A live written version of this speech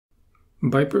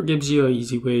Vyper gives you an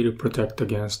easy way to protect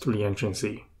against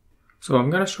re-entrancy. So I'm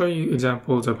going to show you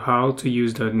examples of how to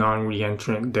use the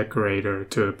non-re-entrant decorator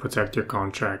to protect your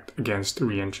contract against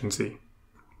re-entrancy.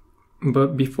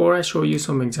 But before I show you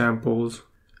some examples,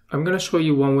 I'm going to show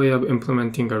you one way of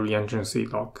implementing a re-entrancy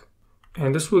lock.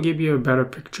 And this will give you a better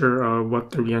picture of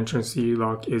what the re-entrancy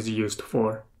lock is used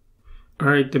for.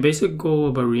 Alright, the basic goal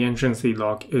of a re-entrancy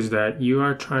lock is that you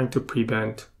are trying to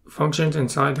prevent functions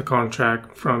inside the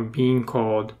contract from being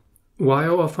called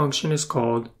while a function is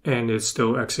called and is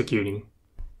still executing.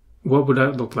 What would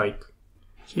that look like?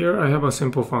 Here I have a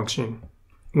simple function.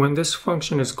 When this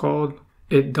function is called,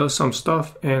 it does some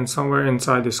stuff, and somewhere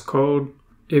inside this code,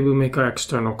 it will make an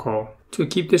external call. To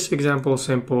keep this example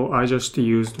simple, I just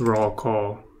used raw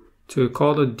call to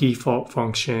call the default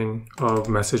function of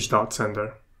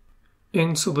message.sender.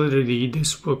 In Solidity,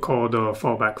 this will call the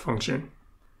fallback function.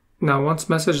 Now, once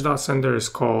message.sender is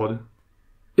called,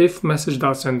 if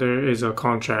message.sender is a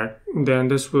contract, then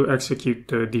this will execute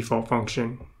the default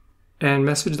function. And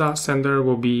message.sender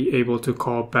will be able to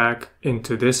call back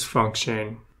into this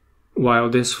function while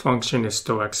this function is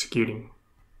still executing.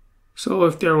 So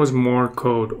if there was more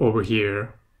code over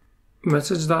here,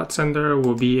 message.sender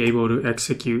will be able to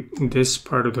execute this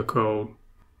part of the code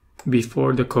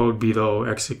before the code below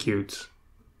executes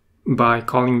by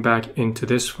calling back into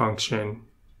this function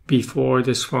before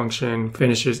this function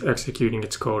finishes executing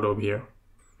its code over here.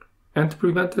 And to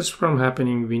prevent this from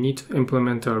happening, we need to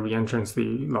implement a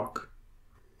re-entrancy lock.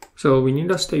 So we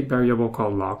need a state variable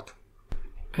called locked.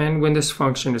 And when this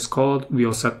function is called,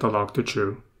 we'll set the lock to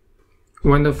true.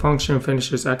 When the function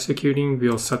finishes executing,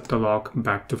 we'll set the lock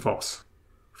back to false.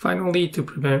 Finally, to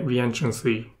prevent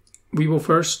re-entrancy, we will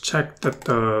first check that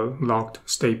the locked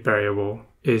state variable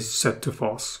is set to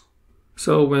false.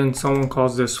 So when someone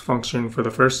calls this function for the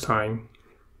first time,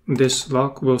 this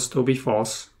lock will still be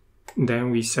false. Then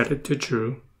we set it to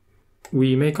true.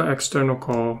 We make an external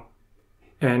call,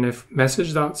 and if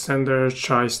message.sender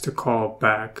tries to call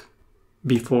back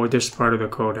before this part of the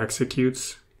code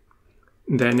executes,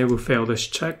 then it will fail this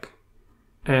check,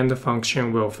 and the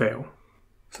function will fail.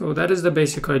 So that is the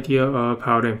basic idea of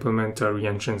how to implement a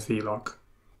re-entrancy lock.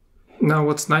 Now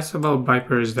what's nice about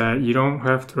Vyper is that you don't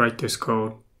have to write this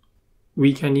code.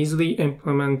 We can easily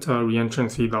implement a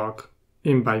re-entrancy lock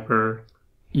in Vyper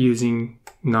using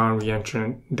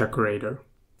non-re-entrant decorator.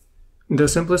 The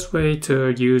simplest way to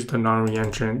use the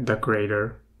non-re-entrant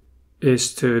decorator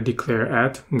is to declare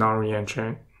at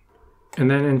non-re-entrant,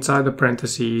 and then inside the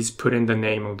parentheses put in the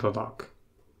name of the lock.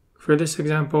 For this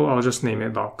example, I'll just name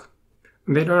it lock.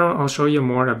 Later on, I'll show you a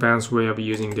more advanced way of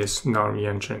using this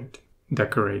non-re-entrant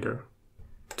decorator.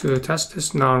 To test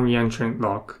this non-re-entrant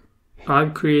lock,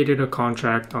 I've created a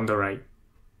contract on the right,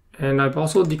 and I've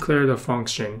also declared a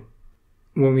function.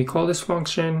 When we call this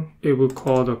function, it will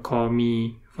call the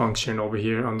callMe function over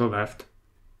here on the left.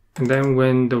 And then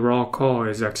when the raw call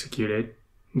is executed,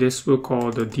 this will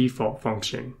call the default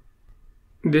function.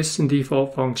 This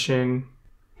default function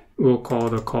will call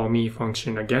the callMe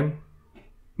function again.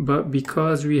 But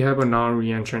because we have a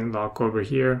non-re-entrant lock over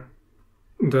here,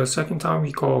 the second time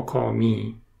we call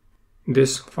callMe,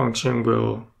 this function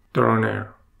will throw an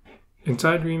error.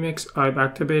 Inside Remix, I've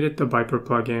activated the Vyper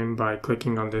plugin by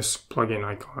clicking on this plugin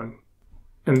icon.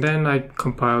 And then I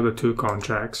compile the two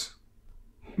contracts.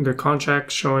 The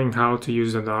contract showing how to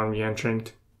use the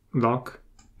non-re-entrant lock,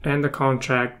 and the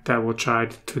contract that will try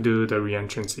to do the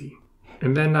re-entrancy.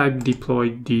 And then I've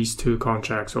deployed these two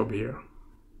contracts over here.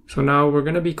 So now we're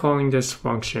going to be calling this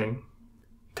function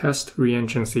test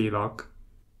re-entrancy lock.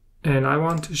 And I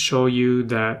want to show you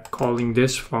that calling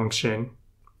this function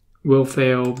will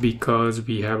fail because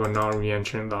we have a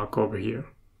non-re-entrant lock over here.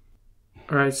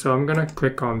 Alright, so I'm going to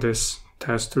click on this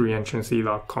test re-entrancy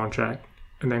lock contract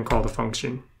and then call the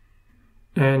function.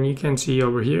 And you can see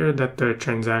over here that the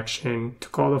transaction to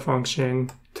call the function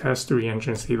test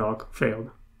re-entrancy lock failed.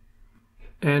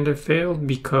 And it failed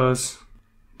because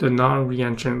the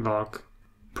non-re-entrant lock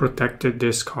protected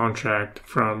this contract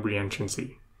from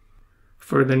re-entrancy.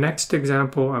 For the next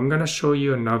example, I'm going to show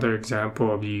you another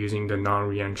example of using the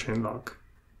non-re-entrant lock.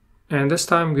 And this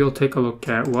time we'll take a look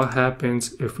at what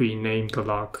happens if we name the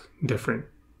lock different.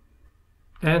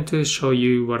 And to show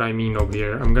you what I mean over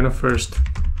here, I'm going to first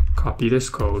copy this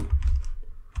code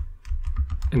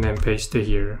and then paste it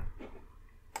here.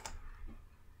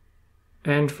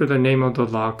 And for the name of the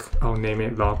lock, I'll name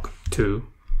it lock2.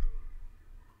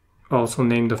 I'll also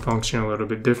name the function a little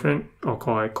bit different. I'll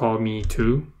call it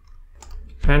callMe2.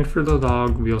 And for the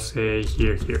log, we'll say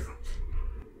here.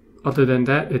 Other than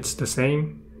that, it's the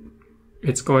same.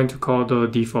 It's going to call the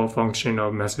default function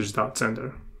of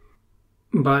message.sender.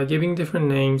 by giving different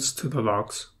names to the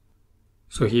locks.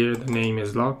 So here the name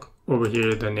is lock, over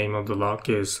here the name of the lock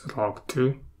is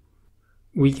lock2.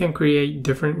 We can create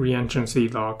different re-entrancy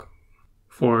lock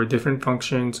for different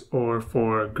functions or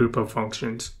for a group of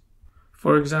functions.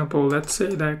 For example, let's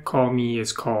say that call me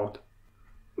is called.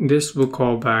 This will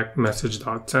call back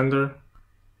message.sender.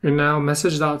 And now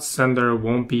message.sender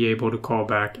won't be able to call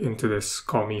back into this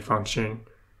call me function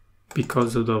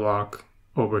because of the lock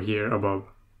over here above.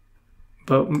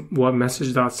 But what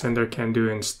message.sender can do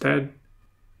instead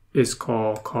is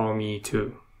call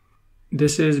me2.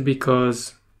 This is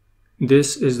because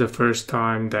this is the first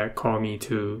time that call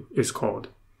me2 is called.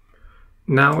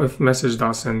 Now if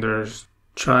message.sender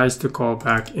tries to call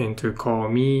back into call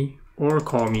me or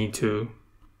call me2,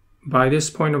 by this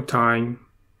point of time,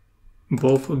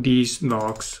 both of these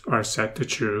locks are set to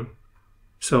true,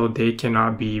 so they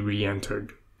cannot be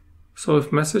re-entered. So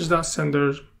if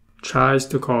message.sender tries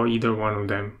to call either one of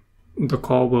them, the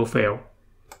call will fail.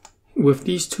 With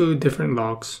these two different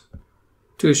locks,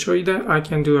 to show you that I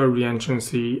can do a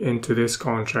re-entrancy into this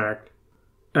contract,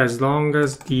 as long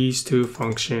as these two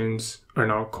functions are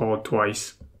not called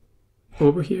twice.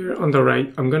 Over here on the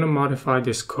right, I'm going to modify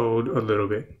this code a little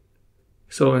bit.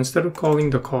 So instead of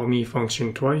calling the call me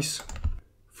function twice,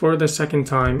 for the second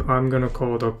time, I'm going to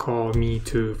call the call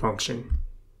me2 function.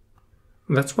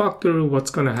 Let's walk through what's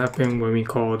going to happen when we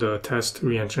call the test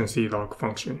re-entrancy lock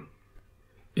function.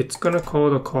 It's going to call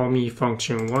the call me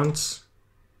function once.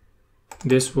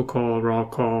 This will call raw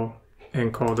call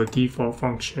and call the default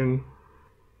function.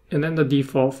 And then the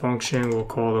default function will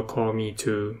call the call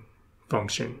me2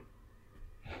 function.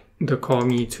 The call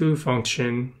me2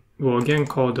 function will again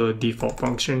call the default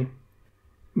function.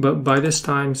 But by this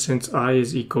time, since I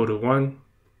is equal to 1,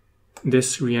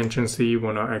 this re-entrancy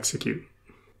will not execute.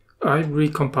 I've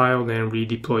recompiled and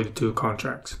redeployed the two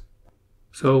contracts.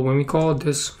 So when we call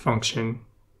this function,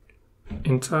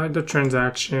 inside the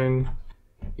transaction,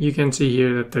 you can see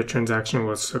here that the transaction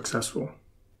was successful.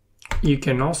 You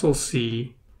can also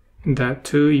see that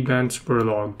two events were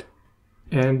logged,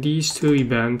 and these two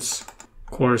events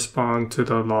correspond to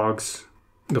the logs,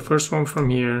 the first one from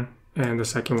here and the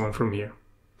second one from here.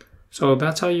 So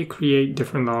that's how you create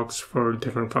different logs for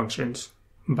different functions,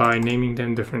 by naming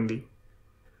them differently.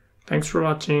 Thanks for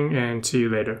watching and see you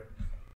later.